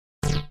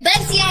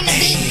Bugsy on the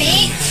beat,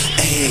 bitch.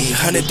 Hey,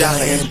 $100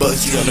 and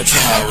Bugsy on the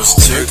track. I was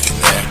jerking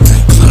at the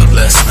club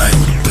last night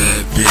with a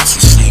bad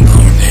bitch and she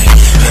on it.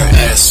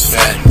 Her ass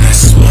fat and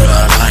that's what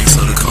I like,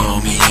 so they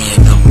call me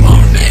in the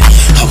morning.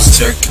 I was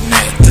jerking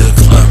at the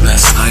club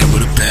last night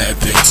with a bad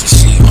bitch and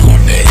she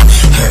on it.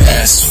 Her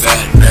ass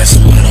fat and that's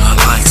what I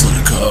like, so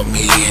they call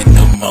me in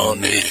the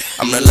morning.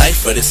 I'm the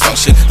life of this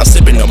function, I'm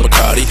sipping on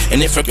Bacardi.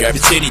 And if I grab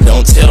your titty,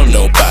 don't tell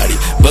nobody.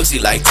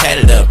 Bugsy like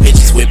tatted up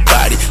bitches with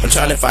body. I'm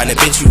trying to find a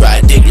bitch who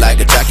ride dick like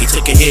a jockey.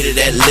 Took a hit of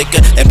that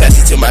liquor and passed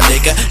it to my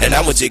nigga. And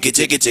I was jiggy,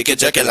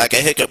 jerking like a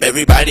hiccup.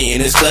 Everybody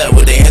in this club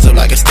with their hands up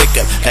like a stick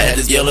up.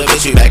 Had this yellow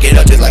bitch, you back it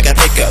up just like a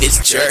pickup.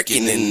 It's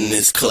jerking in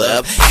this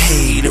club.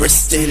 Hey, the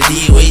rest of the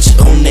DOH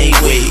on they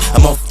way.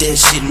 I'm off that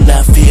shit and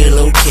I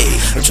feel okay.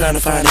 I'm trying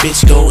to find a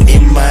bitch go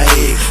in my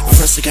head. But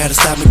first I gotta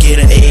stop and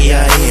get an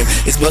AIM.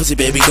 It's Bugsy,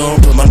 baby,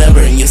 gon' put my number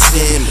in your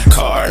SIM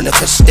card. Now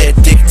touch that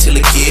dick till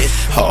it get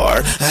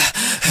hard.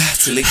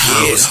 Till it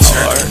gets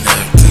hard. I was jerking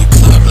at the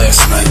club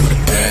last night with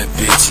a bad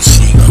bitch and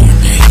she on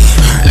it.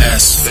 Her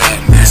ass fat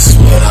and that's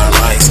what I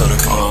like, so they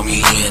call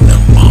me in the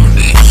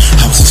morning.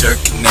 I was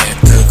jerking at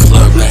the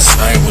club last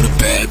night with a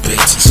bad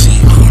bitch and she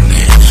on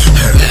it.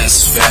 Her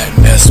ass fat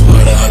and that's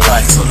what I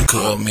like, so they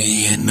call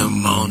me in the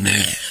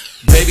morning.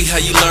 Baby, how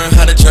you learn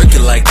how to jerk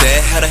it like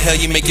that? How the hell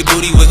you make your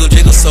booty wiggle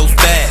jiggle so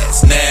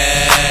fast?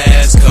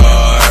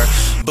 NASCAR,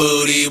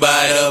 booty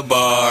by the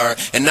bar.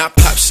 And I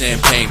pop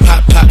champagne,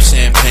 pop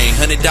champagne.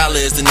 $100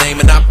 is the name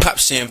and I pop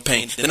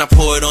champagne. Then I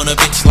pour it on a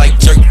bitch like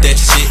jerk that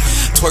shit,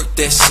 twerk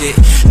that shit.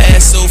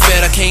 Ass so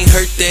fat I can't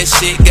hurt that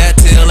shit. Got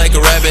tail like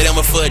a rabbit,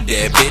 I'ma fuck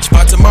that bitch.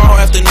 By tomorrow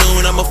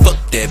afternoon I'ma fuck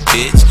that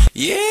bitch.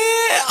 Yeah,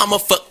 I'ma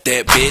fuck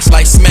that bitch.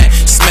 Like smack,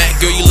 smack,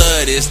 girl you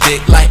love this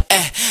dick. Like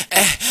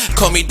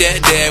call me dad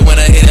when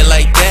I hit it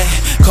like that.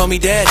 Call me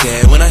dad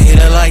when I hit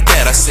it like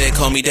that. I said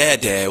call me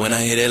dad when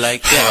I hit it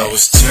like that. I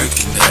was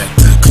jerking at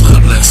the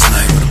club last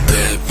night with a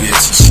bad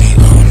bitch and she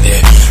on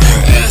it.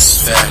 Her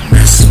ass fat and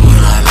that's what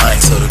I like,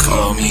 so they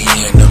call me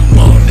in the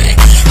morning.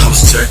 I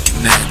was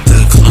jerking at the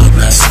club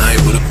last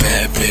night with a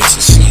bad bitch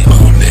and she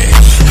on it.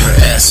 Her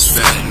ass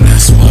fat and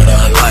that's what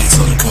I like,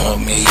 so they call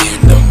me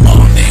in the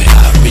morning.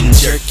 I've been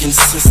jerking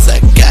since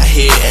I got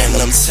here and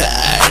I'm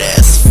tired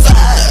as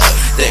fuck.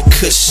 That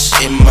kush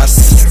in my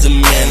system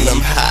and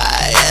I'm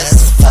high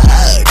as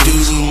fuck.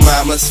 Doodoo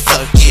mamas,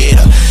 fuck it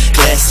up.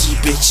 Classy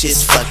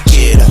bitches, fuck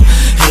it up.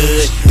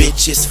 Hood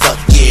bitches, fuck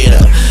it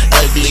up.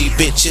 Ugly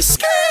bitches,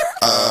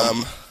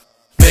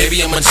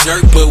 Baby, I'm a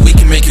jerk, but we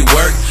can make it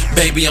work.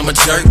 Baby, I'm a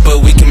jerk,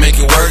 but we can make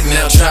it work.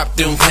 Now drop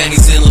them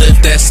panties and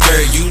lift that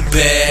skirt. You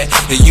bad,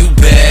 and you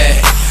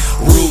bad.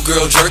 Rude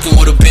girl jerking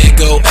with a big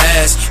old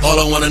ass. All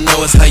I wanna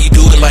know is how you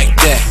do it like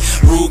that.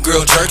 Rude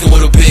girl jerking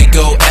with a big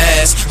old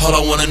ass. All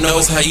I wanna know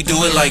is how you do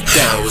it like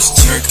that. I was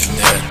jerking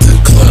at the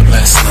club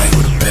last night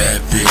with a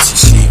bad bitch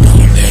and she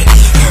on it.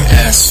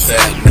 Her ass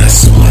fat and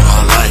that's what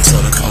I like, so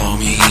they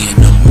call me in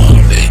the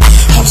morning.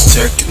 I was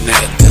jerking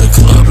at the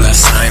club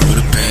last night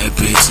with a bad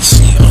bitch and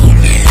she on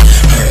it.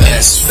 Her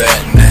ass fat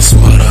and that's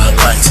what I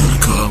like, so